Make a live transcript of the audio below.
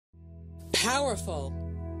powerful,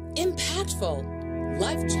 impactful,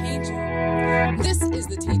 life-changing. This is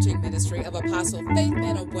the teaching ministry of Apostle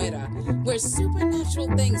Faithman Ogboada, where supernatural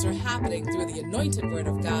things are happening through the anointed word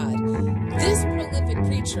of God. This prolific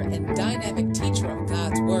preacher and dynamic teacher of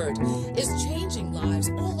God's word is changing lives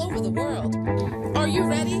all over the world. Are you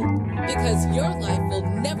ready? Because your life will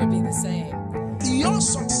never be the same. Your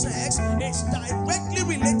success is directly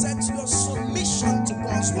related to your submission to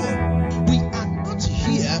God's word. We are not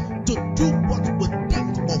here to do what we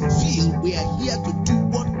think or feel. We are here to do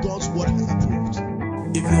what God's word has approved.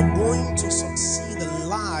 If you're going to succeed in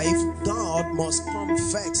life, God must come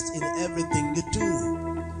first in everything you do.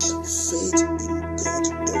 Faith in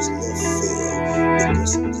God does not fail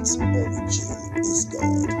because its origin is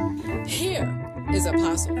God. Here is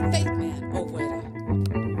Apostle Faithman Ogboada.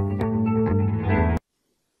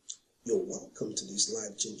 You're welcome to this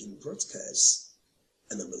life-changing broadcast,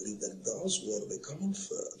 and I believe that God's word will be coming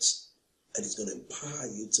first, and it's going to empower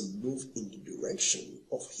you to move in the direction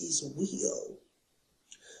of His will.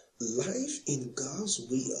 Life in God's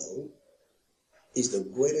will is the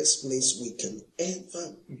greatest place we can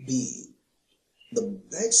ever be. The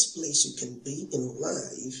best place you can be in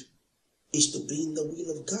life is to be in the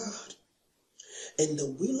will of God. And the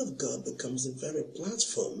will of God becomes the very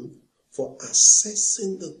platform for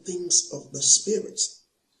accessing the things of the Spirit.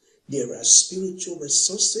 There are spiritual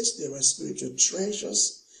resources, there are spiritual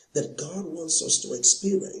treasures that God wants us to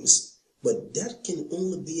experience, but that can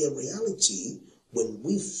only be a reality when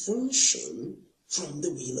we function from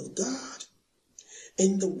the will of God.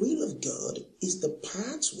 And the will of God is the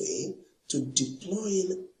pathway to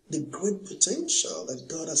deploying the great potential that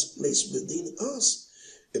God has placed within us.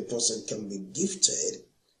 A person can be gifted,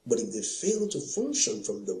 but if they fail to function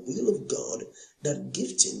from the will of God, that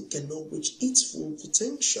gifting cannot reach its full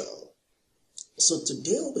potential. So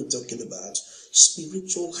today we'll be talking about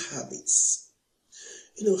spiritual habits.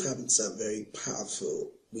 You know, habits are very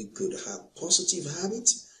powerful. We could have positive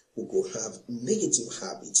habits, we could have negative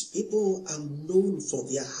habits. People are known for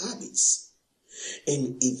their habits.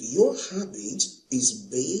 And if your habit is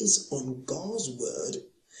based on God's word,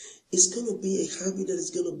 it's going to be a habit that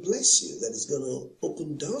is going to bless you, that is going to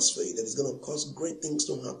open doors for you, that is going to cause great things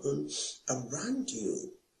to happen around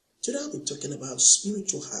you. Today I'll be talking about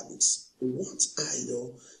spiritual habits. What are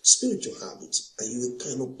your spiritual habits? Are you a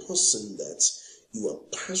kind of person that you are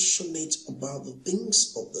passionate about the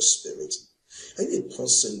things of the Spirit? Are you a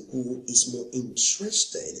person who is more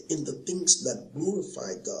interested in the things that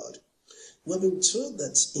glorify God? We have been told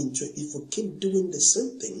that if we keep doing the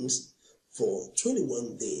same things for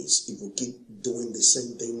 21 days, if we keep doing the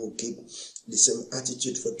same thing, we'll keep the same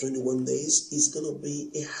attitude for 21 days, it's going to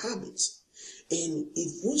be a habit. And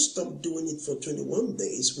if we stop doing it for 21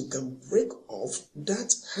 days, we can break off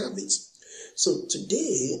that habit. So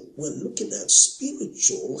today, we're looking at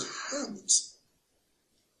spiritual habits.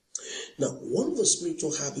 Now, one of the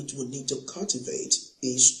spiritual habits we need to cultivate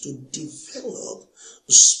is to develop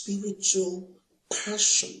spiritual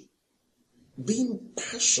passion. Being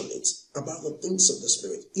passionate about the things of the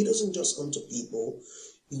Spirit. It doesn't just come to people.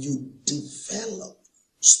 You develop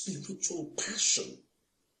spiritual passion.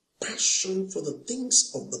 Passion for the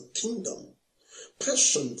things of the kingdom.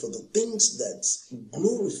 Passion for the things that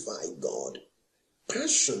glorify God.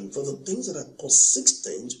 Passion for the things that are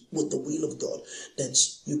consistent with the will of God. That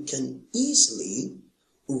you can easily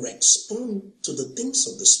respond to the things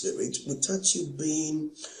of the Spirit without you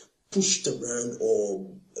being pushed around, or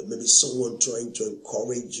maybe someone trying to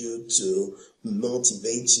encourage you, to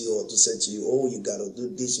motivate you, or to say to you, oh, you got to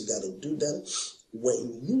do this, you got to do that.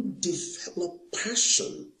 When you develop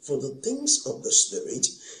passion for the things of the Spirit,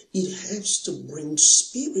 it helps to bring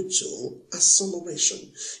spiritual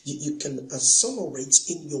acceleration. You can accelerate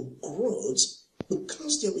in your growth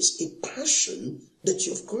because there is a passion that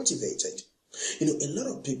you have cultivated. You know, a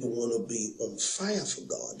lot of people want to be on fire for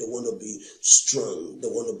God. They want to be strong. They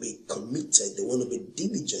want to be committed. They want to be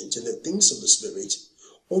diligent in the things of the Spirit.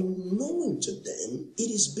 Unknowing to them,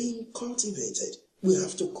 it is being cultivated. We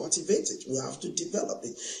have to cultivate it. We have to develop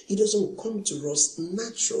it. It doesn't come to us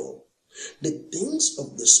natural. The things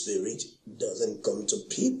of the Spirit doesn't come to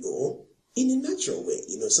people in a natural way.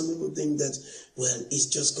 You know, some people think that, well, it's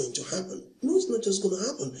just going to happen. No, it's not just going to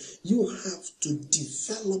happen. You have to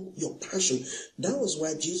develop your passion. That was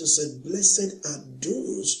why Jesus said, blessed are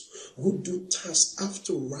those who do task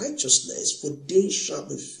after righteousness, for they shall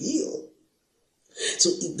be filled.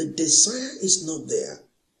 So if the desire is not there,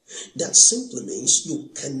 that simply means you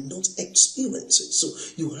cannot experience it. So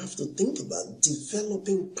you have to think about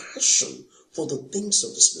developing passion for the things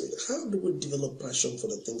of the Spirit. How do we develop passion for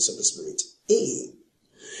the things of the Spirit? A,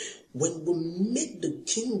 when we make the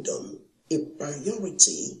kingdom a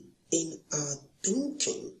priority in our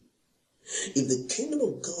thinking. If the kingdom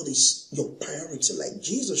of God is your priority, like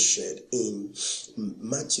Jesus shared in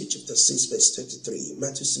Matthew chapter 6, verse 33,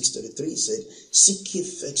 Matthew 6:33 said, seek ye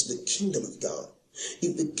first the kingdom of God.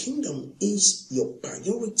 If the kingdom is your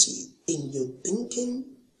priority in your thinking,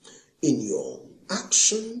 in your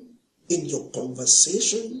action, in your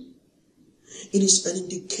conversation, it is an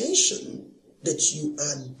indication that you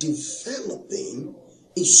are developing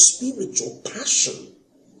a spiritual passion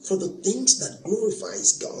for the things that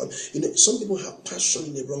glorifies God. Some people have passion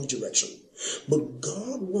in the wrong direction, but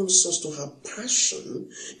God wants us to have passion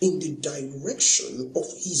in the direction of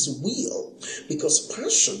His will, because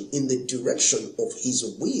passion in the direction of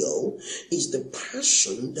His will is the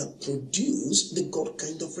passion that produces the God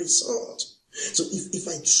kind of result. So if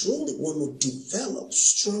I truly want to develop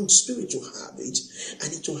strong spiritual habits, I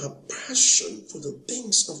need to have passion for the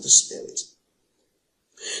things of the Spirit.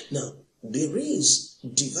 Now, there is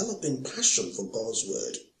developing passion for God's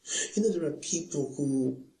word. There are people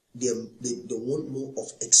who they want more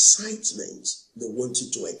of excitement. They want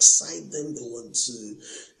you to excite them. They want to,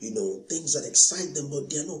 things that excite them, but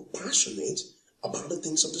they are not passionate about the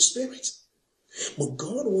things of the Spirit. But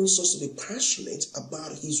God wants us to be passionate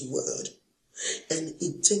about His word. And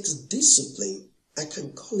it takes discipline. I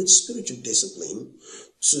can call it spiritual discipline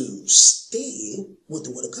to stay with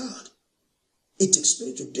the word of God. It takes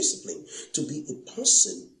spiritual discipline to be a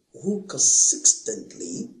person who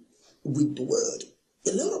consistently read the word.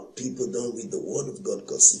 A lot of people don't read the word of God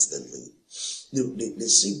consistently. They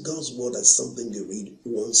see God's word as something they read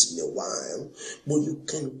once in a while, but you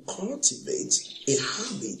can cultivate a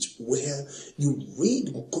habit where you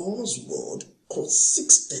read God's word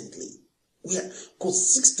consistently. Where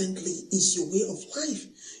consistently is your way of life.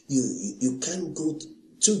 You can't go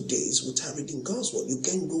 2 days without reading God's word. You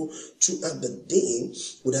can't go throughout the day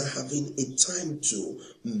without having a time to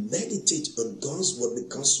meditate on God's word,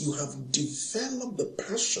 because you have developed the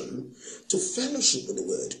passion to fellowship with the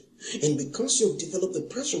word. And because you've developed the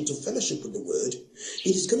passion to fellowship with the word,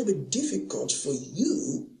 it is going to be difficult for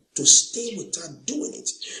you to stay without doing it,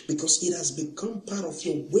 because it has become part of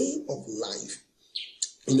your way of life.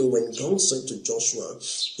 When God said to Joshua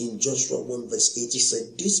in Joshua 1 verse 8, He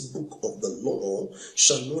said, this book of the law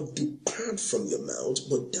shall not depart from your mouth,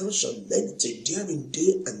 but thou shalt meditate therein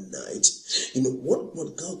day and night.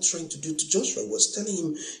 What God trying to do to Joshua was telling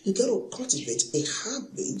him, you got to cultivate a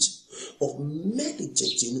habit of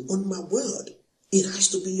meditating on my word. It has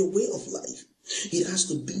to be your way of life. It has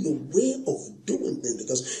to be your way of doing things,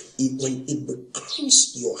 because when it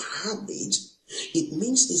becomes your habit, it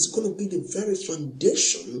means it's going to be the very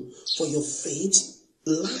foundation for your faith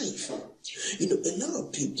life. A lot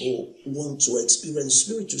of people want to experience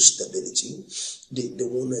spiritual stability. They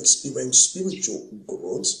want to experience spiritual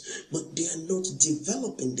growth, but they are not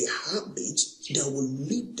developing the habits that will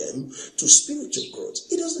lead them to spiritual growth.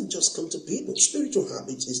 It doesn't just come to people. Spiritual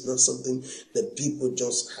habits is not something that people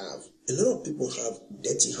just have. A lot of people have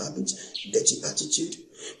dirty habits, dirty attitude,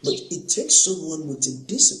 but it takes someone with a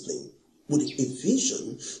discipline, with a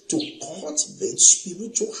vision, to cultivate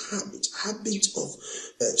spiritual habits of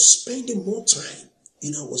spending more time.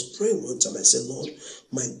 I was praying one time. I said, Lord,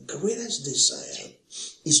 my greatest desire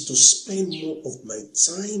is to spend more of my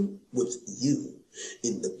time with you,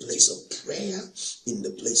 in the place of prayer, in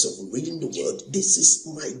the place of reading the word. This is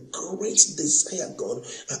my great desire, God.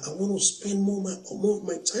 I want to spend more of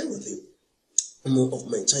my time with you. More of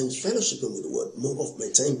my time fellowshipping with the word, more of my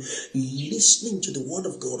time listening to the word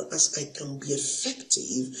of God, as I can be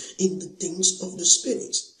effective in the things of the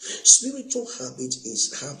Spirit. Spiritual habit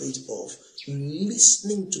is habit of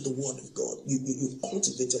listening to the word of God. You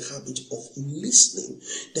cultivate a habit of listening,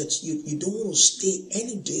 that you don't want to stay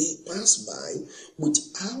any day pass by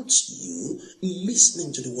without you listening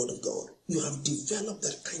to the word of God. You have developed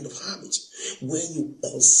that kind of habit where you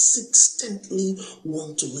consistently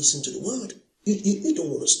want to listen to the word. You don't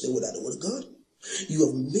want to stay without the word of God. You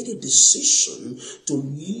have made a decision to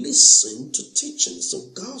listen to teachings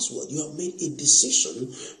of God's word. You have made a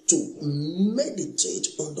decision to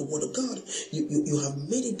meditate on the word of God. You have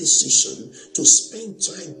made a decision to spend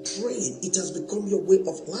time praying. It has become your way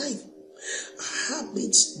of life.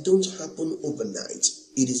 Habits don't happen overnight.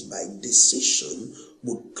 It is by decision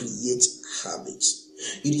we create habits.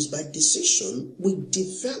 It is by decision we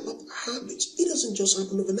develop habits. It doesn't just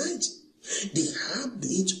happen overnight. The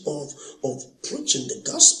habit of preaching the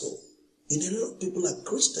gospel. A lot of people are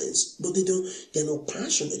Christians, but they're not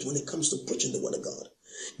passionate when it comes to preaching the word of God.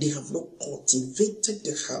 They have not cultivated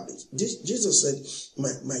the habit. Jesus said,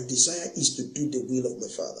 my desire is to do the will of my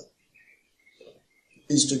Father.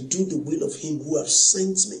 Is to do the will of Him who has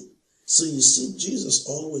sent me. So you see, Jesus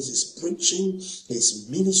always is preaching, he's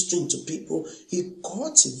ministering to people. He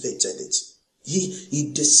cultivated it.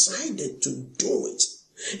 He decided to do it.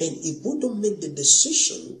 And if we don't make the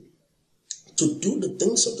decision to do the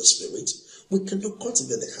things of the Spirit, we cannot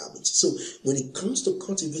cultivate the habit. So when it comes to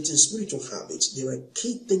cultivating spiritual habits, there are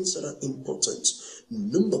key things that are important.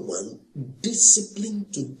 Number one, discipline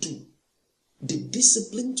to do. The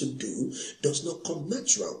discipline to do does not come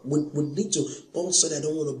natural. We need to, Paul said, I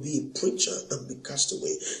don't want to be a preacher and be cast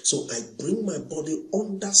away. So I bring my body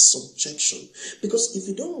under subjection. Because if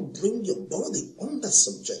you don't bring your body under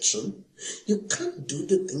subjection, you can't do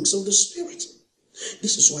the things of the Spirit.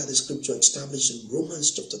 This is why the scripture established in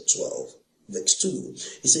Romans chapter 12, verse 2,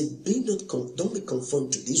 it said, don't be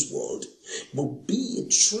conformed to this world, but be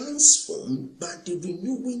transformed by the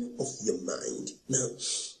renewing of your mind. Now,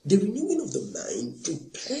 the renewing of the mind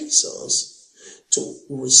prepares us to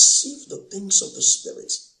receive the things of the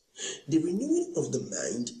Spirit. The renewing of the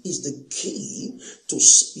mind is the key to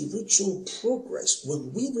spiritual progress.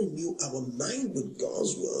 When we renew our mind with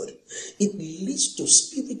God's word, it leads to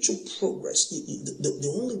spiritual progress.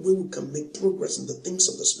 The only way we can make progress in the things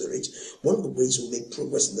of the Spirit, one of the ways we make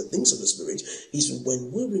progress in the things of the Spirit, is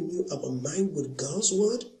when we renew our mind with God's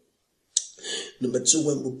word. Number two,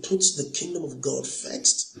 when we put the kingdom of God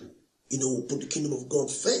first. We put the kingdom of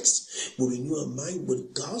God first. We renew our mind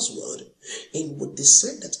with God's word. And we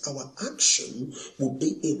decide that our action will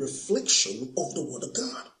be a reflection of the word of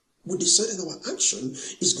God. We decide that our action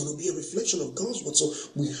is going to be a reflection of God's word. So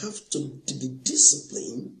we have to be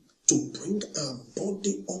disciplined to bring our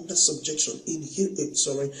body under subjection. In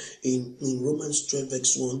Romans 12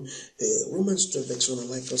 verse 1, Romans 12 verse 1, I'd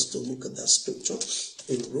like us to look at that scripture.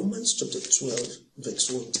 In Romans chapter 12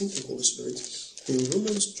 verse 1, thank you, Holy Spirit. In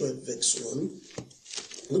Romans 12 verse 1,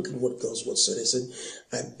 look at what God's word said. It said,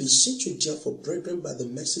 I beseech you therefore, brethren, by the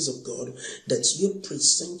mercies of God, that you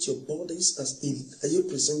present your bodies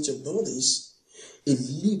a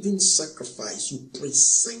living sacrifice. You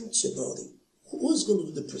present your body. Who's going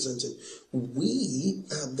to do the presenting? We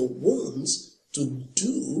are the ones to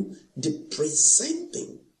do the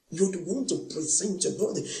presenting. You're the one to present your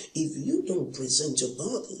body. If you don't present your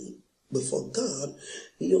body before God,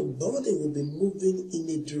 your body will be moving in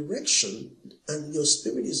a direction and your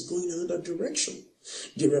spirit is going in another direction.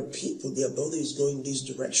 There are people, their body is going this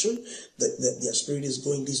direction, their spirit is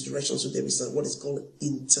going this direction. So there is what is called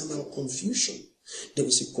internal confusion. There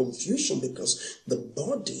is a confusion because the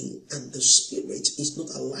body and the spirit is not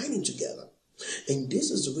aligning together. And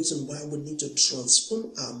this is the reason why we need to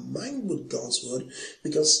transform our mind with God's word,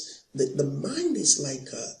 because the mind is like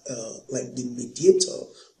the mediator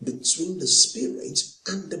between the spirit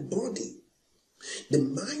and the body. The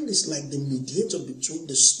mind is like the mediator between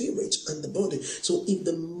the spirit and the body. So if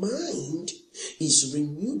the mind is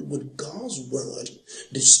renewed with God's word,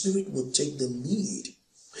 the spirit will take the lead.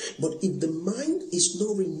 But if the mind is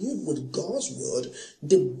not renewed with God's word,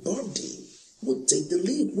 the body will take the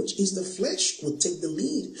lead, which is the flesh will take the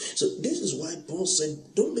lead. So this is why Paul said,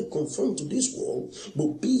 don't be conformed to this world,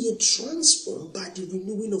 but be ye transformed by the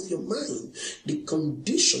renewing of your mind. The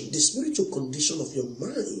condition, the spiritual condition of your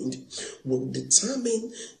mind will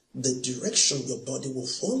determine the direction your body will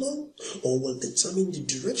follow, or will determine the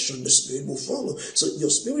direction the spirit will follow. So your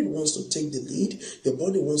spirit wants to take the lead, your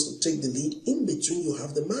body wants to take the lead. In between you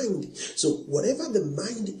have the mind. So whatever the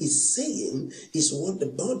mind is saying is what the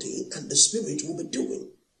body and the spirit will be doing.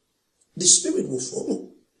 The spirit will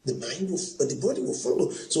follow, the mind will, the body will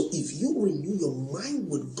follow. So if you renew your mind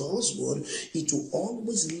with God's word, it will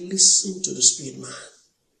always listen to the spirit man.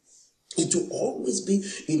 It will always be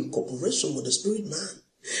in cooperation with the spirit man.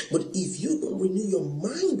 But if you don't renew your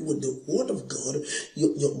mind with the word of God,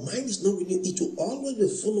 your mind is not renewed. It will always be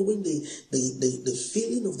following the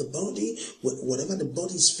feeling of the body. Whatever the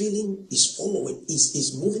body is feeling is following,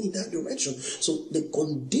 is moving in that direction. So the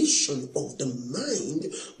condition of the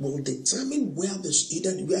mind will determine whether it's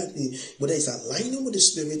aligning with the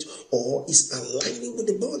spirit or is aligning with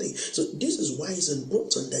the body. So this is why it's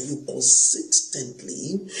important that you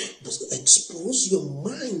consistently expose your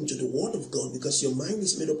mind to the word of God, because your mind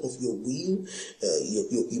is made up of your will,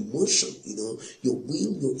 your emotion, your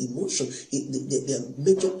will, your emotion. They are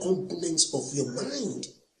major components of your mind.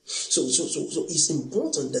 So it's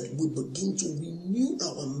important that we begin to renew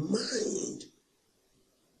our mind.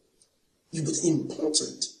 It's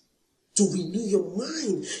important to renew your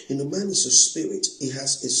mind. Man is a spirit. He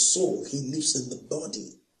has a soul. He lives in the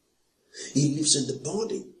body. He lives in the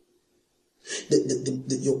body.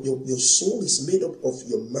 Your soul is made up of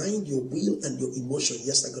your mind, your will, and your emotion.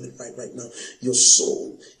 Yes, I got it right now. Your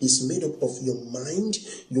soul is made up of your mind,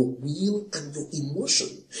 your will, and your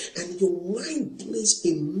emotion. And your mind plays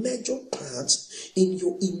a major part in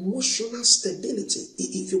your emotional stability.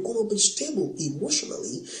 If you're going to be stable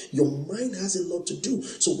emotionally, your mind has a lot to do.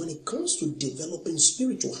 So when it comes to developing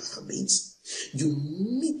spiritual habits, you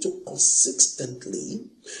need to consistently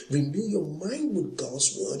renew your mind with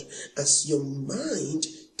God's word, as your mind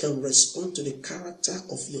can respond to the character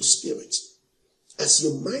of your spirit. As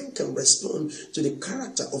your mind can respond to the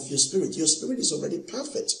character of your spirit is already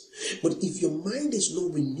perfect. But if your mind is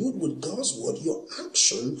not renewed with God's word, your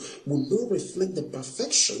action will not reflect the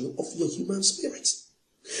perfection of your human spirit.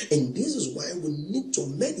 And this is why we need to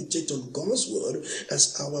meditate on God's word,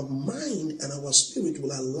 as our mind and our spirit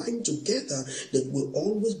will align together, that we'll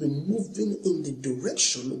always be moving in the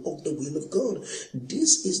direction of the will of God.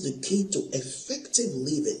 This is the key to effective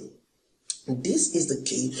living. This is the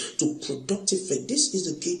key to productive faith. This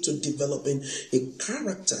is the key to developing a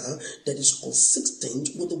character that is consistent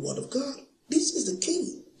with the word of God. This is the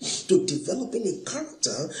key to developing a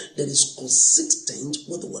character that is consistent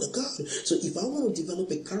with the word of God. So if I want to develop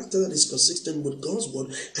a character that is consistent with God's word,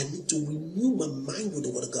 I need to renew my mind with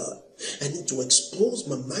the word of God. I need to expose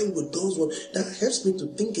my mind with God's word. That helps me to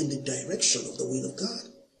think in the direction of the will of God.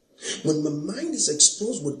 When my mind is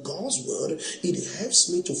exposed with God's word, it helps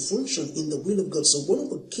me to function in the will of God. So one of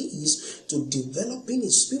the keys to developing a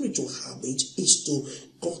spiritual habit is to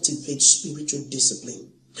cultivate spiritual discipline.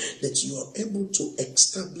 That you are able to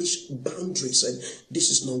establish boundaries, and this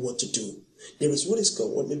is not what to do. There is what is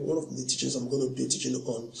called, maybe one of the teachings I'm going to do, teaching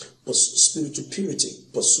on spiritual purity,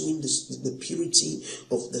 pursuing the purity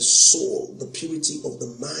of the soul, the purity of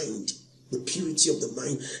the mind. The purity of the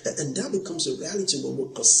mind, and that becomes a reality when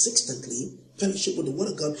we consistently fellowship with the word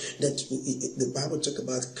of God. That the Bible talk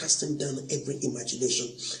about casting down every imagination,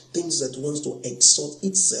 things that wants to exalt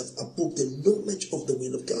itself above the knowledge of the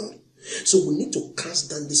will of God. So we need to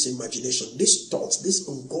cast down this imagination, these thoughts, this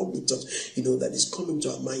ungodly thought, that is coming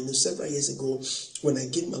to our mind. Several years ago, when I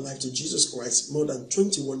gave my life to Jesus Christ, more than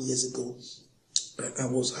 21 years ago, I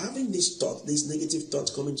was having this thought, this negative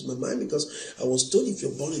thought coming to my mind, because I was told if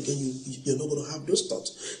you're born again, you're not going to have those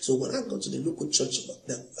thoughts. So when I got to the local church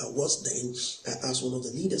that I was then, I asked one of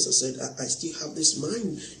the leaders, I said, I still have this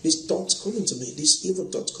mind, these thoughts coming to me, this evil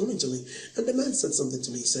thoughts coming to me. And the man said something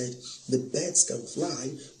to me. He said, the birds can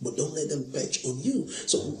fly, but don't let them perch on you.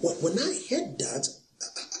 So when I heard that,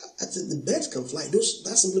 I said, the birds can fly.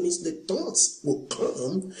 That simply means the thoughts will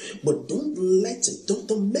come, but don't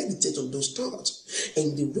meditate on those thoughts.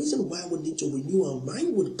 And the reason why we need to renew our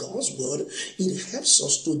mind with God's word, it helps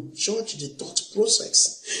us to judge the thought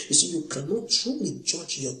process. You see, you cannot truly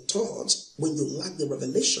judge your thoughts when you lack the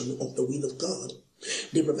revelation of the will of God.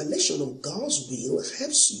 The revelation of God's will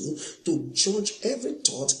helps you to judge every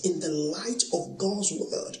thought in the light of God's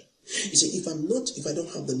word. You see, if I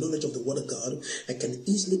don't have the knowledge of the word of God, I can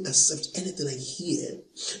easily accept anything I hear.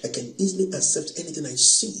 I can easily accept anything I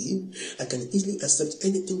see. I can easily accept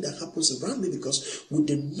anything that happens around me, because with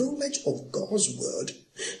the knowledge of God's word,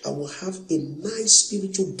 I will have a nice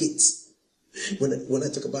spiritual gate. When I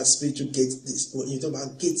talk about spiritual gates, when you talk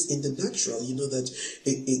about gates in the natural, you know that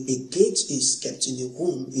a gate is kept in your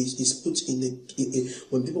home, is put in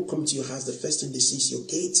when people come to your house, the first thing they see is your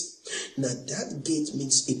gate. Now that gate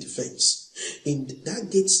means a defense. And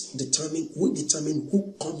that gate determine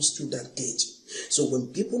who comes through that gate. So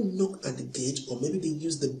when people knock at the gate, or maybe they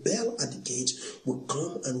use the bell at the gate, will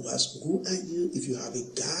come and will ask, who are you? If you have a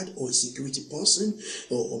guard or a security person,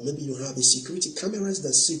 or maybe you have a security cameras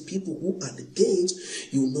that see people who are at the gate,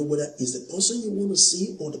 you know whether it's the person you want to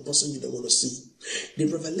see or the person you don't want to see. The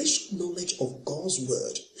revelation knowledge of God's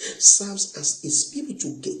word serves as a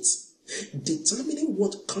spiritual gate, determining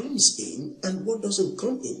what comes in and what doesn't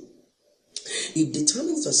come in. It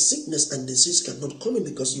determines that sickness and disease cannot come in,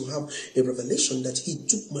 because you have a revelation that he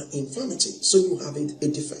took my infirmity. So you have a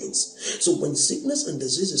defense. So when sickness and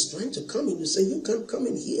disease is trying to come in, you say, you can't come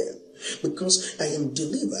in here, because I am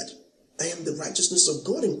delivered. I am the righteousness of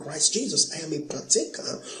God in Christ Jesus. I am a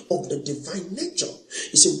partaker of the divine nature.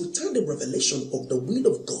 You see, without the revelation of the will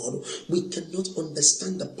of God, we cannot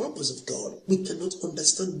understand the purpose of God. We cannot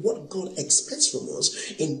understand what God expects from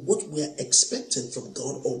us and what we are expecting from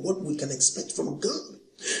God, or what we can expect from God.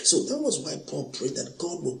 So that was why Paul prayed that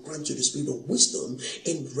God will grant you the spirit of wisdom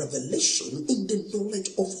and revelation in the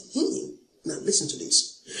knowledge of him. Now listen to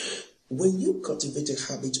this. When you cultivate a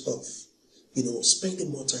habit of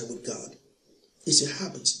spending more time with God, it's a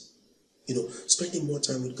habit. Spending more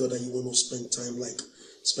time with God, and you want to spend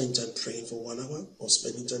time praying for 1 hour, or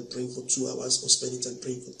spending time praying for 2 hours, or spending time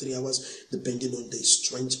praying for 3 hours, depending on the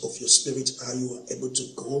strength of your spirit, how you are able to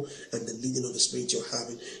go, and the leading of the spirit you're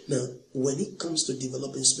having. Now, when it comes to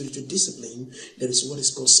developing spiritual discipline, there is what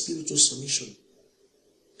is called spiritual submission.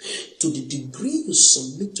 To the degree you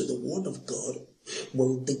submit to the word of God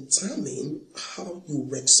will determine how you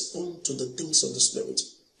respond to the things of the spirit.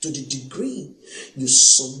 To the degree you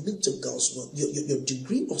submit to God's word, your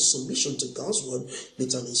degree of submission to God's word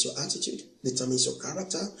determines your attitude, determines your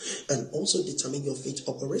character, and also determines your faith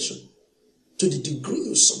operation. To the degree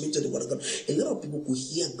you submit to the word of God, a lot of people could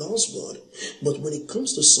hear God's word, but when it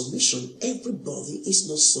comes to submission, everybody is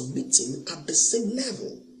not submitting at the same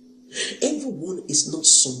level. Everyone is not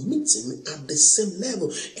submitting at the same level.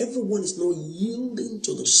 Everyone is not yielding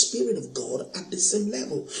to the Spirit of God at the same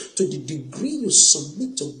level. To the degree you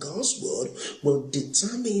submit to God's word will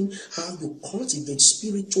determine how you cultivate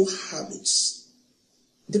spiritual habits.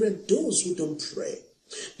 There are those who don't pray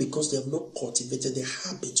because they have not cultivated the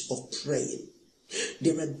habit of praying.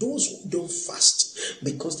 There are those who don't fast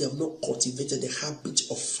because they have not cultivated the habit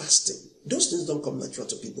of fasting. Those things don't come natural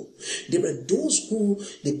to people. There are those who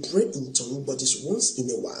they pray in tongues, but it's once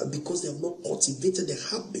in a while because they have not cultivated the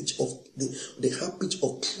habit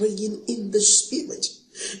of praying in the spirit.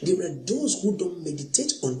 There are those who don't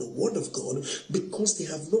meditate on the word of God because they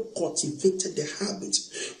have not cultivated the habit.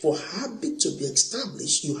 For habit to be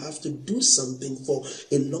established, you have to do something for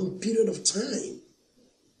a long period of time.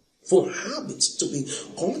 For habits to be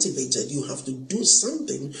cultivated, you have to do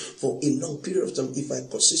something for a long period of time. If I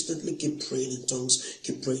consistently keep praying in tongues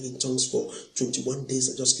for 21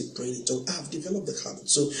 days, I just keep praying in tongues, I have developed the habit.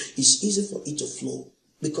 So it's easy for it to flow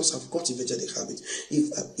because I've cultivated a habit.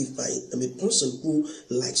 If I am a person who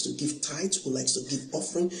likes to give tithes, who likes to give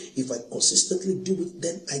offering, if I consistently do it,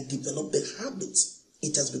 then I develop the habit.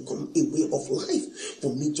 It has become a way of life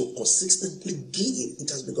for me to consistently give. It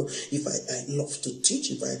has become, if I love to teach,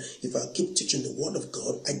 if I keep teaching the word of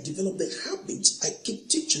God, I develop the habit. I keep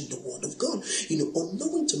teaching the word of God.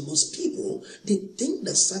 Unknowing to most people, they think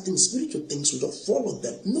that certain spiritual things will just fall on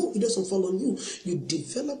them. No, it doesn't fall on you. You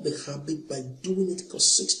develop the habit by doing it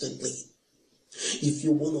consistently. If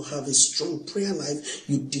you want to have a strong prayer life,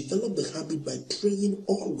 you develop the habit by praying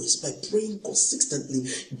always, by praying consistently.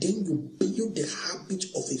 Then you build the habit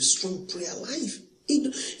of a strong prayer life.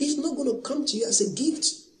 It's not going to come to you as a gift.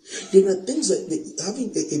 There are things that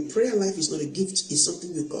having a prayer life is not a gift, it's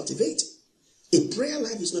something you cultivate. A prayer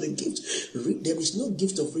life is not a gift. There is no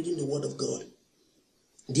gift of reading the word of God.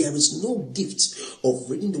 There is no gift of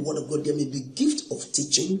reading the word of God. There may be gift of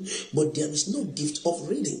teaching, but there is no gift of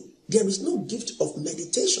reading. There is no gift of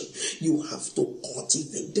meditation. You have to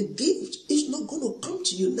cultivate the gift. It's not going to come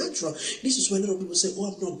to you natural. This is why a lot of people say, oh,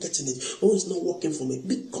 I'm not getting it. Oh, it's not working for me.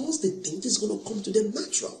 Because they think it's going to come to them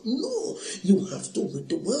natural. No, you have to read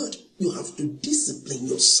the word. You have to discipline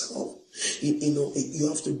yourself. You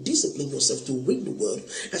have to discipline yourself to read the word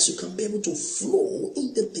as you can be able to flow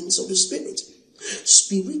in the things of the spirit.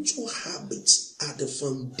 Spiritual habits are the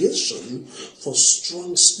foundation for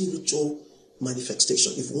strong spiritual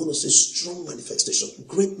manifestation. If you want to say strong manifestation,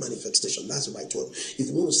 great manifestation, that's the right word. If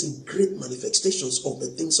you want to see great manifestations of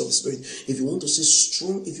the things of the spirit, if you want to see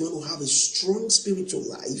strong, if you want to have a strong spiritual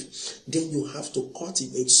life, then you have to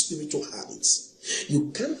cultivate spiritual habits.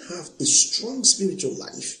 You can't have a strong spiritual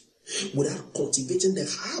life without cultivating the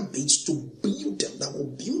habits to build them, that will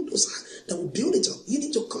build it up. You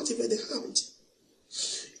need to cultivate the habit.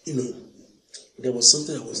 There was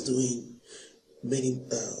something I was doing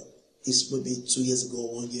it's maybe 2 years ago,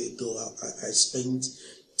 1 year ago. I spent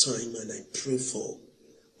time and I prayed for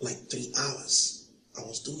like 3 hours. I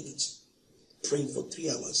was doing it, praying for 3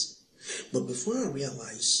 hours. But before I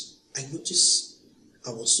realized, I noticed I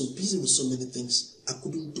was so busy with so many things, I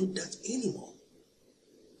couldn't do that anymore.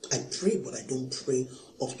 I pray, but I don't pray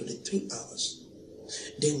up to the 3 hours.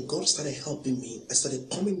 Then God started helping me. I started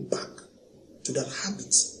coming back to that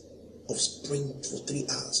habit of praying for 3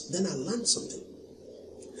 hours. Then I learned something.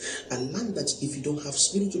 I learned that if you don't have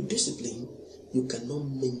spiritual discipline, you cannot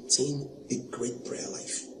maintain a great prayer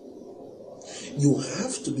life. You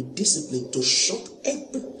have to be disciplined to shut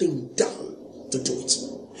everything down to do it.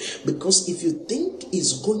 Because if you think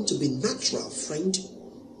it's going to be natural, friend,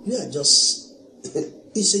 you are just,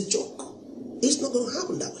 it's a joke. It's not going to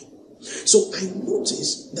happen that way. So I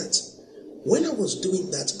noticed that when I was doing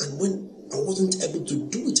that and when I wasn't able to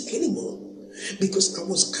do it anymore, because I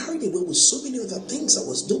was carried away with so many other things I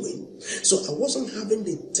was doing, so I wasn't having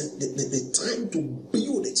the time to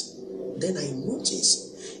build it. Then I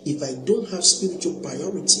noticed if I don't have spiritual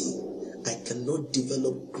priority, I cannot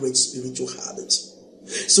develop great spiritual habits.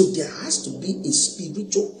 So there has to be a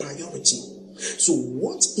spiritual priority. So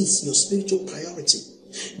what is your spiritual priority?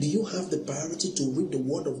 Do you have the priority to read the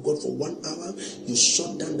word of God for 1 hour? You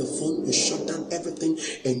shut down the phone, you shut down everything,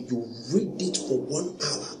 and you read it for 1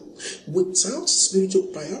 hour. Without spiritual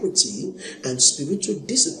priority and spiritual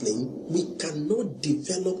discipline, we cannot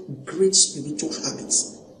develop great spiritual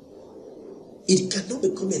habits. It cannot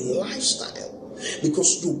become a lifestyle,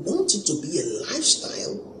 because you want it to be a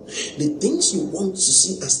lifestyle. The things you want to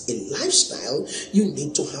see as a lifestyle, you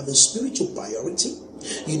need to have a spiritual priority.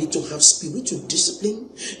 You need to have spiritual discipline.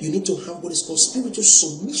 You need to have what is called spiritual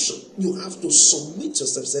submission. You have to submit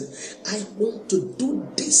yourself. Said, I want to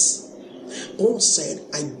do this. Paul said,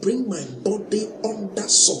 I bring my body under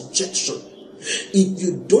subjection. If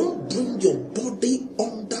you don't bring your body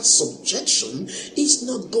under subjection, it's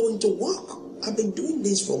not going to work. I've been doing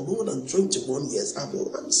this for more than 21 years. I've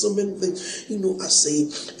learned so many things.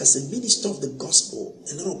 As a minister of the gospel,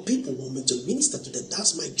 a lot of people want me to minister to them.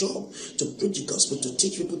 That's my job, to preach the gospel, to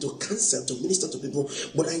teach people, to counsel, to minister to people.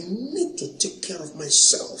 But I need to take care of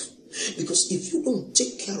myself. Because if you don't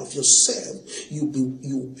take care of yourself, you'll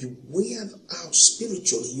be weird out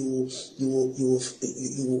spiritually. You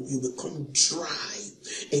become dry.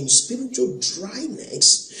 And spiritual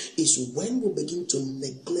dryness is when we begin to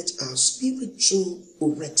neglect our spiritual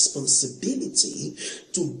responsibility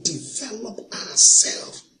to develop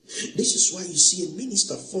ourselves. This is why you see a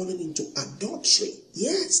minister falling into adultery.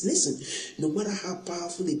 Yes, listen, no matter how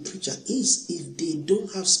powerful a preacher is, if they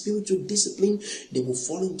don't have spiritual discipline, they will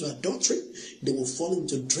fall into adultery, they will fall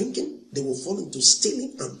into drinking, they will fall into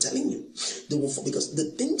stealing. I'm telling you, they will fall, because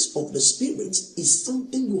the things of the spirit is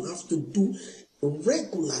something you have to do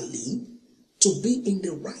regularly to be in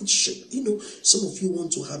the right shape. Some of you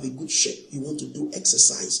want to have a good shape. You want to do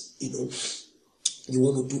exercise, You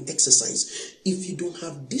want to do exercise. If you don't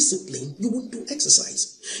have discipline, you won't do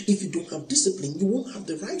exercise. If you don't have discipline, you won't have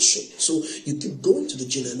the right shape. So you keep going to the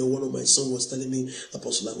gym. I know one of my sons was telling me,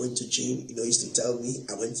 Apostle, I went to gym. He used to tell me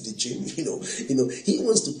I went to the gym. He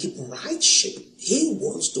wants to keep right shape. He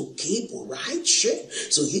wants to keep right shape.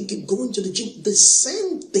 So he keep going to the gym. The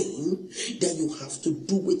same thing that you have to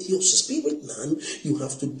do with your spirit, man. You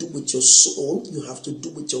have to do with your soul. You have to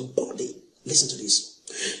do with your body. Listen to this.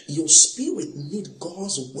 Your spirit needs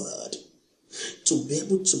God's word to be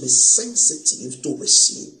able to be sensitive to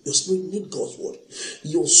receive. Your spirit needs God's word.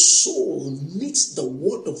 Your soul needs the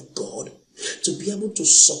word of God to be able to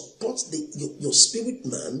support your spirit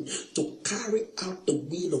man to carry out the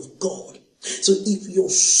will of God. So if your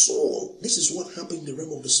soul, this is what happened in the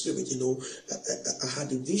realm of the spirit. I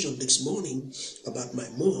had a vision this morning about my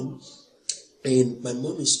mom. And my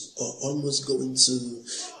mom is almost going to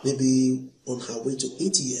maybe on her way to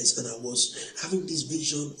 80 years. And I was having this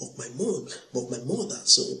vision of my mom, of my mother.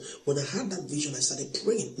 So when I had that vision, I started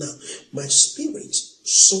praying. Now, my spirit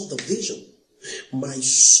saw the vision. My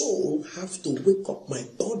soul have to wake up my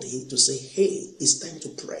body to say, hey, it's time to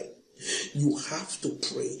pray. You have to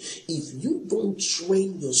pray. If you don't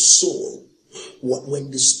train your soul,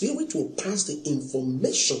 when the spirit will pass the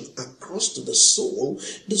information across to the soul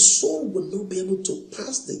will not be able to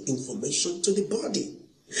pass the information to the body.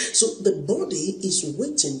 So the body is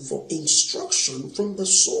waiting for instruction from the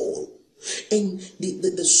soul. And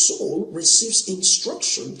the soul receives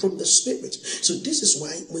instruction from the spirit. So this is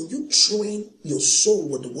why when you train your soul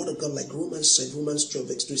with the word of God, like Romans 12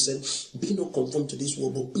 verse 3 said, be not conformed to this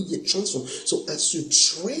world, but be ye transformed. So as you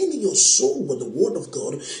train your soul with the word of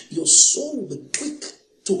God, your soul will be quick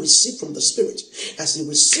to receive from the spirit. As he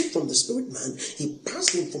receives from the spirit man, he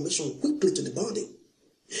passes the information quickly to the body.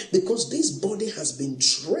 Because this body has been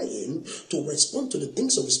trained to respond to the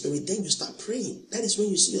things of the spirit, then you start praying. That is when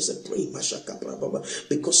you see yourself praying.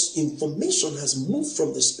 Because information has moved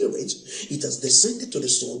from the spirit, it has descended to the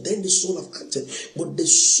soul, then the soul have acted. But the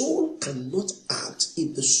soul cannot act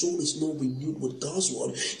if the soul is not renewed with God's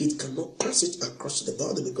word. It cannot pass it across the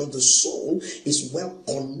body because the soul is well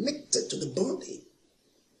connected to the body.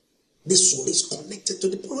 The soul is connected to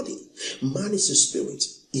the body. Man is a spirit.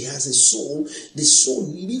 He has a soul. The soul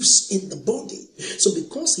lives in the body. So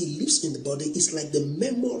because he lives in the body, it's like the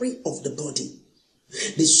memory of the body.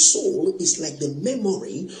 The soul is like the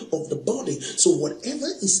memory of the body. So whatever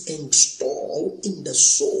is installed in the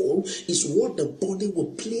soul is what the body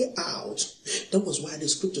will play out. That was why the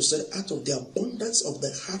scripture said, out of the abundance of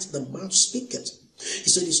the heart, the mouth speaketh.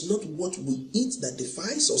 He said, it's not what we eat that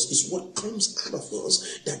defies us, it's what comes out of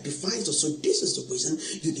us that defies us. So this is the reason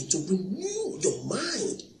you need to renew your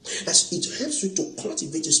mind, as it helps you to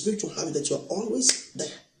cultivate a spiritual habit that you're always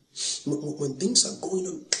there. When things are going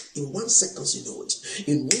on, in 1 second you know it.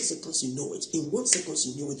 In 1 second you know it. In 1 second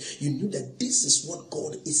you know it. You know that this is what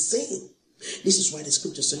God is saying. This is why the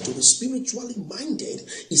scripture said to be spiritually minded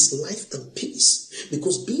is life and peace.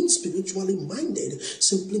 Because being spiritually minded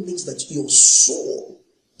simply means that your soul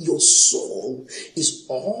is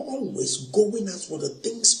always going after the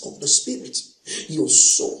things of the spirit. Your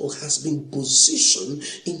soul has been positioned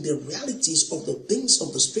in the realities of the things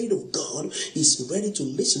of the Spirit of God, is ready to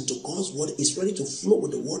listen to God's word, is ready to flow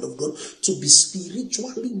with the word of God, to be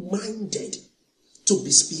spiritually minded. To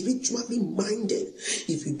be spiritually minded.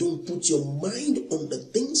 If you don't put your mind on the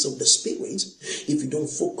things of the Spirit, if you don't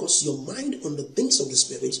focus your mind on the things of the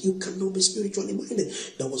Spirit, you cannot be spiritually minded.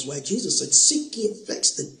 That was why Jesus said, seek ye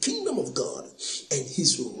first the kingdom of God and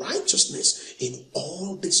his righteousness, and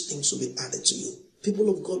all these things will be added to you. People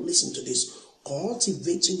of God, listen to this.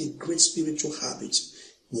 Cultivating a great spiritual habit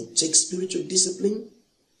will take spiritual discipline.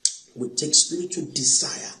 We take spiritual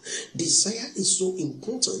desire. Desire is so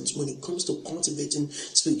important when it comes to cultivating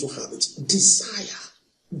spiritual habits. Desire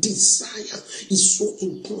is so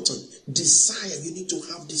important. Desire, you need to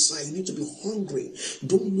have desire. You need to be hungry.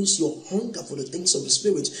 Don't lose your hunger for the things of the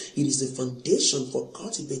Spirit. It is the foundation for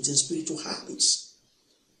cultivating spiritual habits.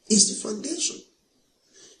 It's the foundation.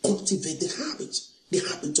 Cultivate the habit. The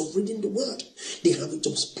habit of reading the word, the habit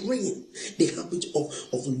of praying, the habit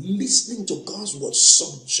of listening to God's word.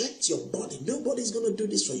 Subject your body. Nobody's going to do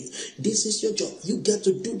this for you. This is your job. You get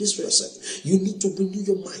to do this for yourself. You need to renew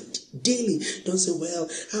your mind daily. Don't say, well,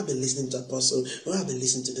 I've been listening to Apostle, or I've been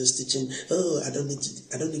listening to this teaching. Oh, I don't need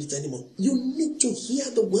it anymore. You need to hear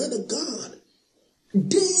the word of God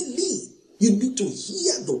daily. You need to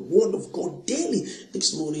hear the word of God daily.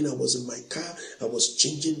 This morning I was in my car. I was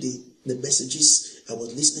changing the messages I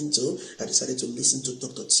was listening to. I decided to listen to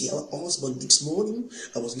Dr. T.L. Osborne this morning.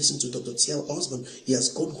 I was listening to Dr. T.L. Osborne. He has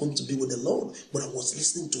gone home to be with the Lord, but I was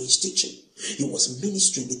listening to his teaching. He was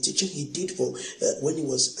ministering the teaching he did for when he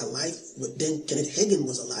was alive. But then Kenneth Hagin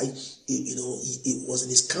was alive. He was in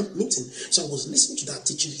his camp meeting. So I was listening to that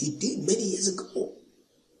teaching he did many years ago.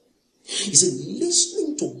 He said,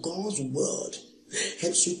 listening to God's word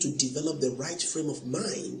helps you to develop the right frame of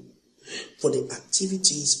mind for the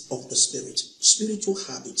activities of the Spirit. Spiritual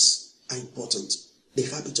habits are important. The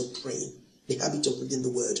habit of praying, the habit of reading the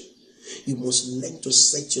word. You must learn to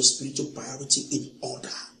set your spiritual priority in order.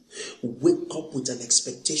 Wake up with an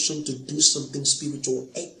expectation to do something spiritual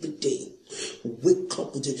every day. Wake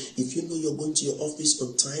up with it. If you know you're going to your office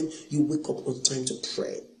on time, you wake up on time to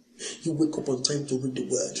pray. You wake up on time to read the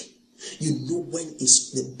word. You know when is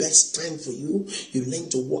the best time for you. You learn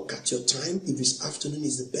to walk at your time. If it's afternoon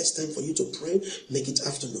is the best time for you to pray, make it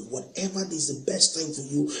afternoon. Whatever is the best time for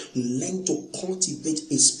you, learn to cultivate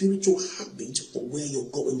a spiritual habit for where you're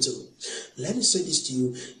going to. Let me say this to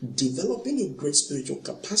you. Developing a great spiritual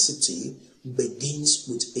capacity begins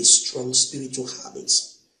with a strong spiritual habit.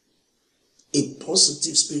 A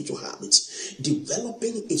positive spiritual habit.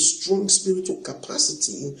 Developing a strong spiritual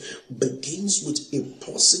capacity begins with a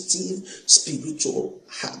positive spiritual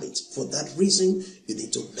habit. For that reason, you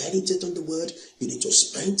need to meditate on the word. You need to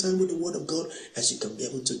spend time with the word of God as you can be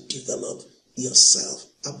able to develop yourself.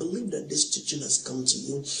 I believe that this teaching has come to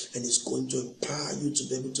you and is going to empower you to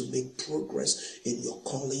be able to make progress in your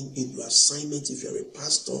calling, in your assignment. If you're a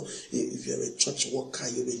pastor, if you're a church worker,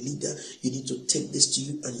 you're a leader, you need to take this to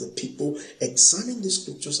you and your people. Examine the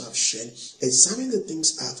scriptures I've shared, examine the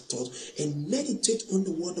things I've taught, and meditate on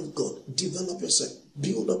the word of God. Develop yourself,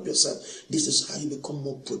 build up yourself. This is how you become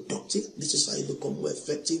more productive. This is how you become more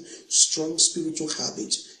effective. Strong spiritual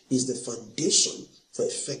habit is the foundation for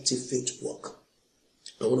effective faith work.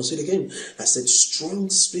 I want to say it again. I said strong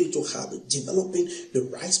spiritual habit. Developing the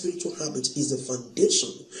right spiritual habit is the foundation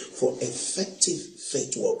for effective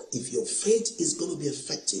faith work. If your faith is going to be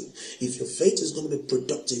effective, if your faith is going to be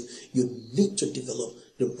productive, you need to develop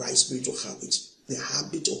the right spiritual habits. The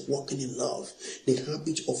habit of walking in love, the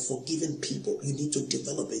habit of forgiving people, you need to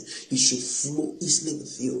develop it. It should flow easily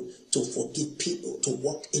with you to forgive people, to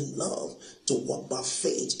walk in love, to walk by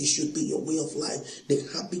faith. It should be your way of life. The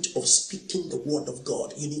habit of speaking the word of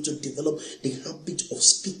God, you need to develop the habit of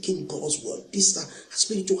speaking God's word. This is a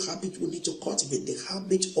spiritual habit we need to cultivate. The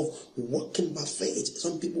habit of walking by faith.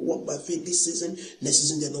 Some people walk by faith this season, next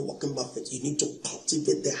season they're not walking by faith. You need to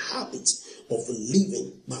cultivate the habit of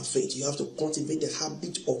living by faith. You have to cultivate the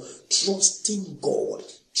habit of trusting God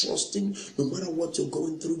Trusting, no matter what you're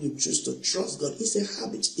going through, you choose to trust God. It's a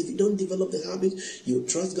habit. If you don't develop the habit, you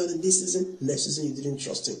trust God in this season, next season you didn't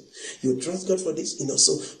trust Him. You trust God for this,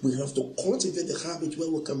 so we have to cultivate the habit where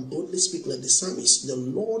we can boldly speak like the psalmist. The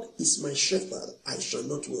Lord is my shepherd, I shall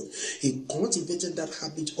not want. He cultivated that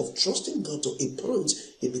habit of trusting God to a point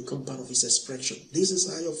it become part of his expression. This is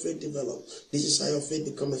how your faith develops. This is how your faith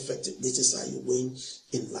become effective. This is how you win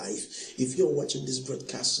in life. If you're watching this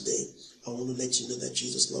broadcast today, I want to let you know that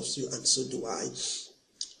Jesus loves you, and so do I.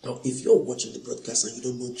 Now, if you're watching the broadcast and you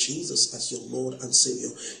don't know Jesus as your Lord and Savior,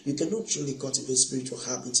 you cannot truly cultivate spiritual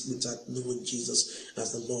habits without knowing Jesus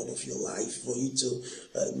as the Lord of your life. For you to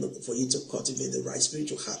cultivate the right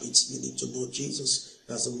spiritual habits, you need to know Jesus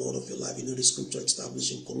as the Lord of your life. The scripture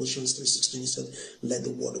established in Colossians 3:16, it said, let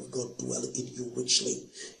the word of God dwell in you richly.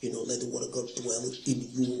 Let the word of God dwell in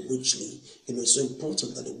you richly. It's so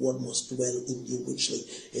important that the word must dwell in you richly.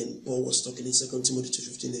 And Paul was talking in 2 Timothy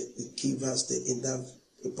 2:15, the key verse there, in that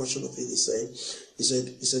a portion of it, he said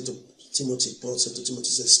to Timothy, Paul said to Timothy,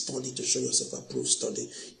 he said, study to show yourself approved, study,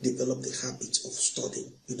 develop the habit of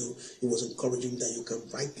studying. It was encouraging that you can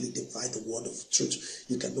rightly divide the word of truth.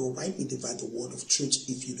 You cannot rightly divide the word of truth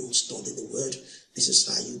if you don't study the word. This is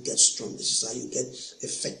how you get strong. This is how you get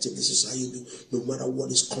effective. This is how you do. No matter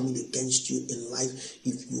what is coming against you in life,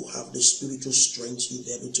 if you have the spiritual strength, you'll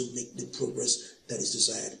be able to make the progress that is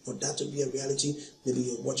desired. For that to be a reality, maybe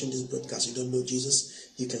you're watching this broadcast, you don't know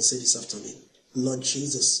Jesus, you can say this after me. Lord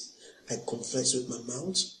Jesus, I confess with my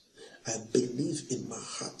mouth, I believe in my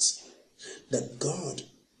heart that God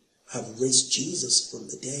have raised Jesus from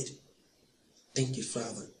the dead. Thank you,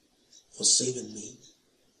 Father, for saving me.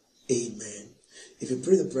 Amen. If you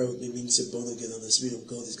pray the prayer with me, it means you're born again, and the Spirit of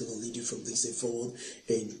God is going to lead you from this day forward,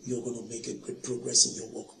 and you're going to make a great progress in your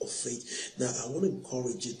walk of faith. Now, I want to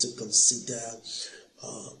encourage you to consider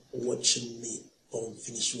watching me on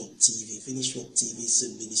Finish Work TV. Finish Work TV is a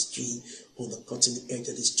ministry on the cutting edge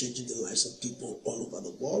that is changing the lives of people all over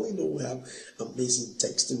the world. We have amazing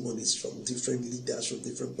testimonies from different leaders from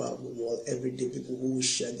different parts of the world. Every day, people who will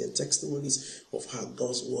share their testimonies of how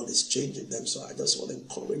God's word is changing them. So I just want to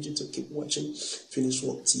encourage you to keep watching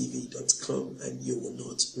finishworktv.com, and you will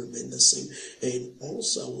not remain the same. And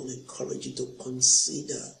also, I want to encourage you to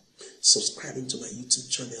consider subscribing to my YouTube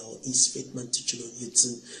channel. Is Faithman Teaching on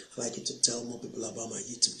YouTube. I'd like you to tell more people about my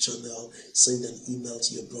YouTube channel. Send an email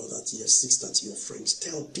to your brother, to your sister, to your friends.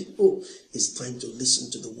 Tell people it's time to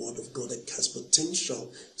listen to the word of God that has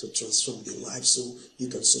potential to transform their life. So you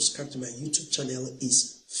can subscribe to my YouTube channel.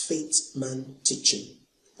 Is Faithman Teaching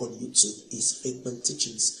on YouTube. Is Faithman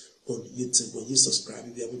Teachings on YouTube. When you subscribe,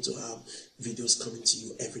 you'll be able to have videos coming to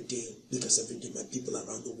you every day, because every day my people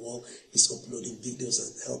around the world is uploading videos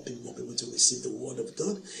and helping more people to receive the word of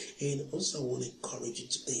God. And also, I want to encourage you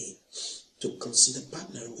today to consider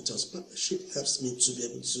partnering with us. Partnership helps me to be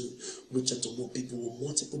able to reach out to more people with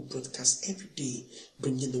multiple broadcasts every day,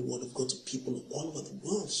 bringing the word of God to people all over the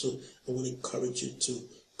world. So I want to encourage you to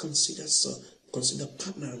consider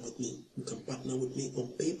partnering with me. You can partner with me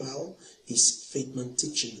on PayPal. Is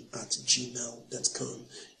faithmanteaching@gmail.com.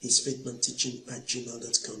 Is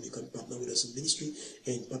faithmanteaching@gmail.com. You can partner with us in ministry,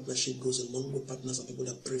 and partnership goes along with partners and people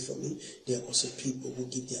that pray for me. There are also people who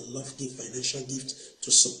give their love gift, financial gift,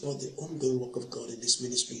 to support the ongoing work of God in this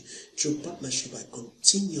ministry. Through partnership, I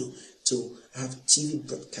continue to have TV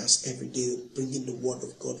broadcasts every day, bringing the word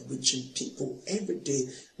of God, reaching people every day.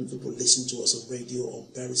 When people listen to us on radio, on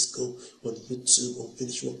Periscope, on YouTube, on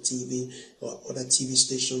Finish Work TV, or other TV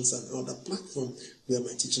stations and other platforms where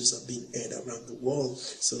my teachings are being aired around the world.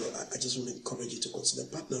 So I just want to encourage you to consider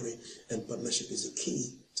partnering, and partnership is the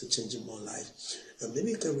key to changing more life. And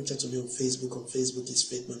maybe you can reach out to me on Facebook. On Facebook, it's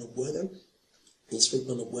Faithman Ogboada. It's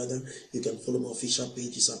Faithman Ogboada. You can follow my official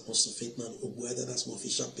page. It's Apostle Faithman Ogboada. That's my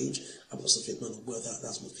official page. Apostle Faithman Ogboada.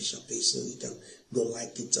 That's my official page. So you can go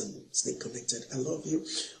like it and stay connected. I love you.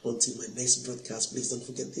 Until my next broadcast, please don't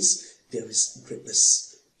forget this. There is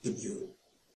greatness in you.